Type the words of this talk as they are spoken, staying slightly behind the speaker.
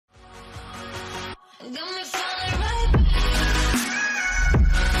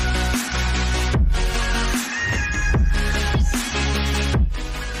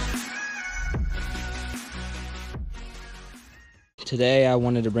Today I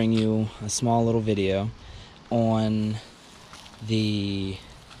wanted to bring you a small little video on the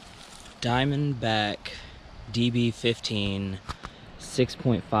DiamondBack DB15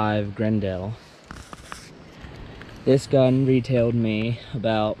 6.5 Grendel. This gun retailed me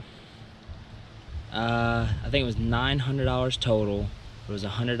about, I think it was $900 total. It was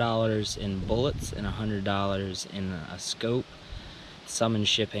 $100 in bullets and $100 in a scope, some in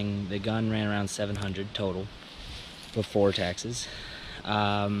shipping. The gun ran around $700 total before taxes.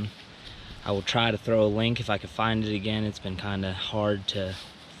 I will try to throw a link if I can find it again. It's been kind of hard to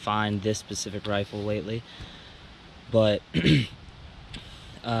find this specific rifle lately, but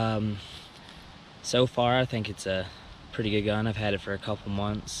so far I think it's a pretty good gun. I've had it for a couple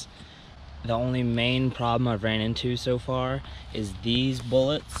months. The only main problem I've ran into so far is these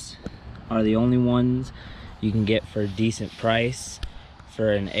bullets are the only ones you can get for a decent price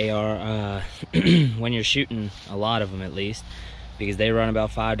for an AR when you're shooting a lot of them, at least, because they run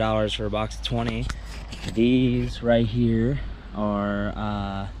about $5 for a box of 20. These right here are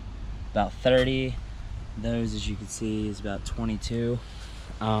about 30. Those, as you can see, is about 22.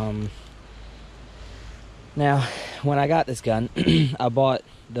 Now, when I got this gun, I bought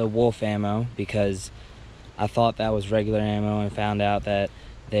the wolf ammo because I thought that was regular ammo and found out that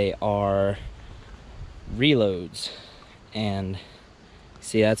they are reloads. And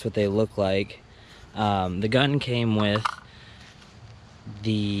see, that's what they look like. The gun came with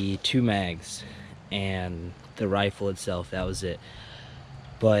the 2 mags and the rifle itself. That was it.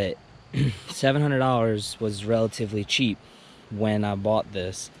 But $700 was relatively cheap when I bought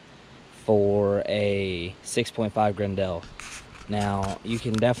this for a 6.5 Grendel. Now, you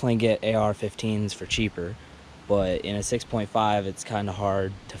can definitely get AR15s for cheaper, but in a 6.5 it's kind of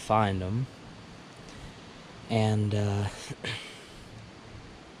hard to find them. And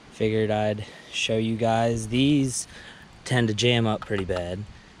figured I'd show you guys. These tend to jam up pretty bad.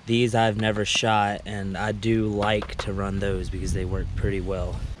 These I've never shot, and I do like to run those because they work pretty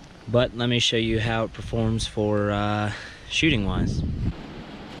well. But let me show you how it performs for shooting wise.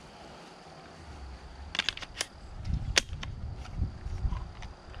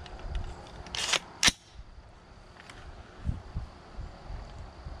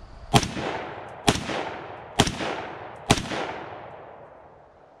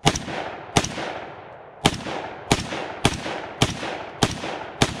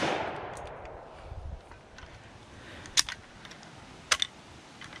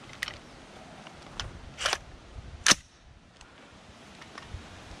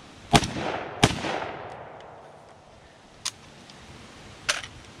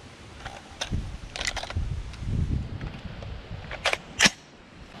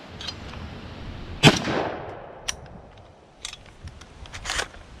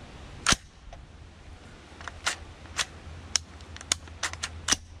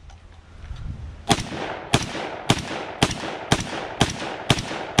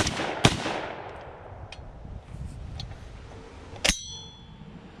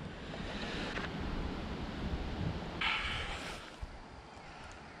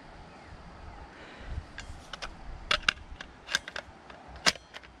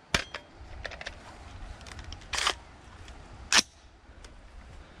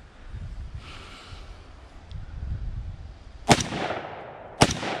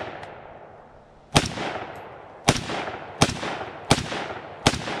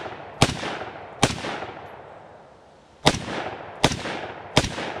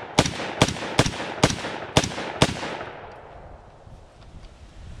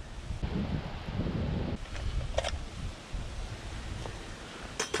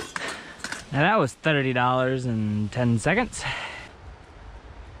 Now that was $30 in 10 seconds.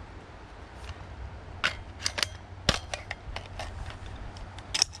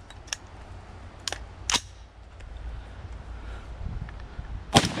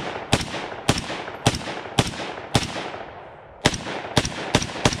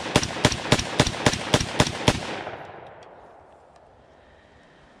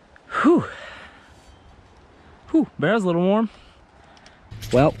 Whew. Whew, barrel's a little warm.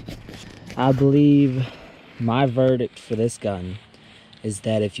 Well, I believe my verdict for this gun is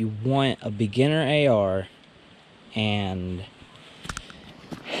that if you want a beginner AR, and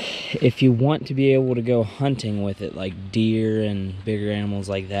if you want to be able to go hunting with it, like deer and bigger animals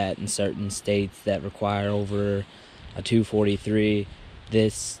like that in certain states that require over a 243,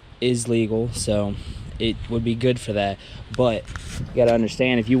 this is legal. So it would be good for that. But you gotta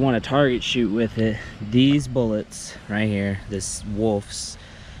understand, if you want to target shoot with it, these bullets right here, this Wolf's,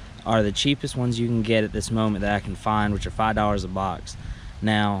 are the cheapest ones you can get at this moment that I can find, which are $5 a box.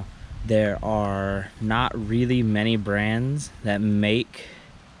 Now, there are not really many brands that make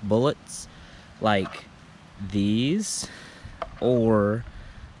bullets like these or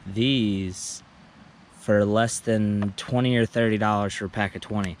these for less than $20 or $30 for a pack of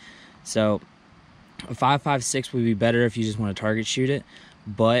 20. So a 5.56 would be better if you just want to target shoot it,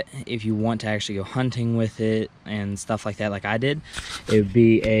 but if you want to actually go hunting with it and stuff like that, like I did, it would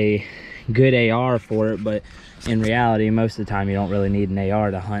be a good AR for it. But in reality, most of the time you don't really need an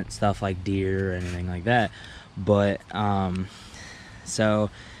AR to hunt stuff like deer or anything like that. But so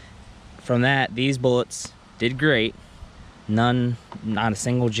from that, these bullets did great. Not a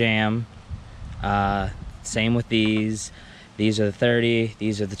single jam. Same with these. These are the 30,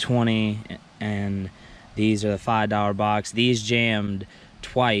 these are the 20, and these are the $5 box. These jammed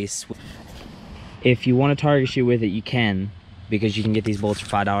twice. If you want to target shoot with it, you can, because you can get these bullets for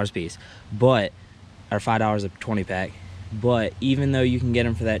 $5 a piece, but, or $5 a 20 pack. But even though you can get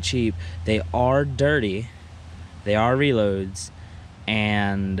them for that cheap, they are dirty, they are reloads,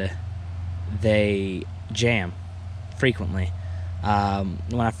 and they jam frequently.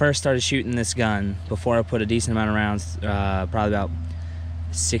 When I first started shooting this gun, before I put a decent amount of rounds, probably about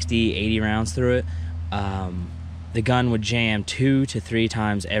 60, 80 rounds through it, the gun would jam 2 to 3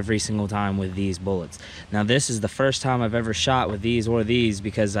 times every single time with these bullets. Now this is the first time I've ever shot with these or these,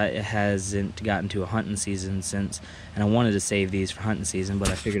 because it hasn't gotten to a hunting season since, and I wanted to save these for hunting season, but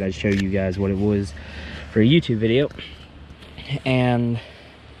I figured I'd show you guys what it was for a YouTube video. And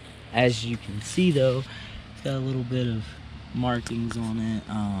as you can see though, it's got a little bit of markings on it.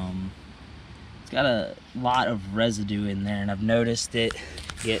 It's got a lot of residue in there, and I've noticed it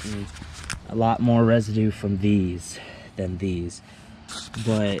getting a lot more residue from these than these.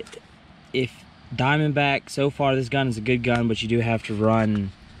 But if DiamondBack, so far this gun is a good gun, but you do have to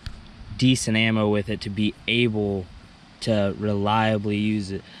run decent ammo with it to be able to reliably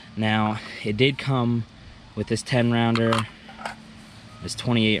use it. Now it did come with this 10 rounder, this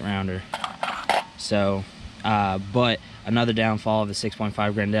 28 rounder, so but another downfall of the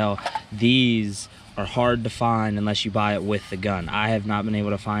 6.5 Grendel, these are hard to find unless you buy it with the gun. I have not been able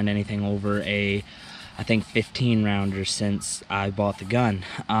to find anything over a, I think, 15 rounder since I bought the gun.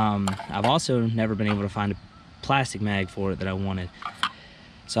 I've also never been able to find a plastic mag for it that I wanted.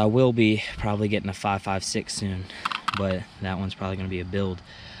 So I will be probably getting a 5.56 soon, but that one's probably going to be a build.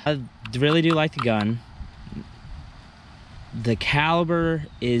 I really do like the gun. The caliber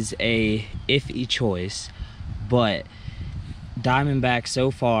is a iffy choice, but DiamondBack,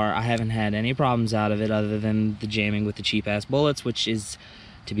 so far, I haven't had any problems out of it other than the jamming with the cheap-ass bullets, which is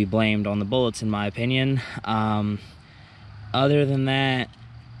to be blamed on the bullets in my opinion. Other than that,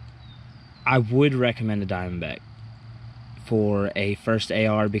 I would recommend a DiamondBack for a first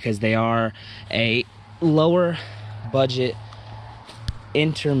AR, because they are a lower budget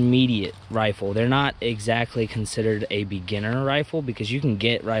intermediate rifle. They're not exactly considered a beginner rifle, because you can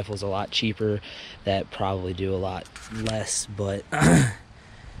get rifles a lot cheaper that probably do a lot less, but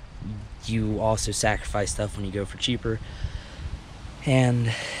you also sacrifice stuff when you go for cheaper.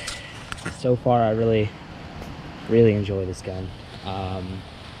 And so far I really enjoy this gun.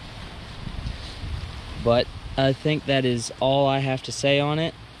 But I think that is all I have to say on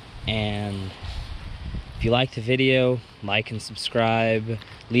it. And if you like the video, like and subscribe,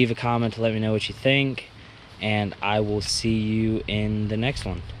 leave a comment to let me know what you think, and I will see you in the next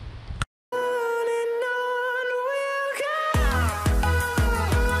one.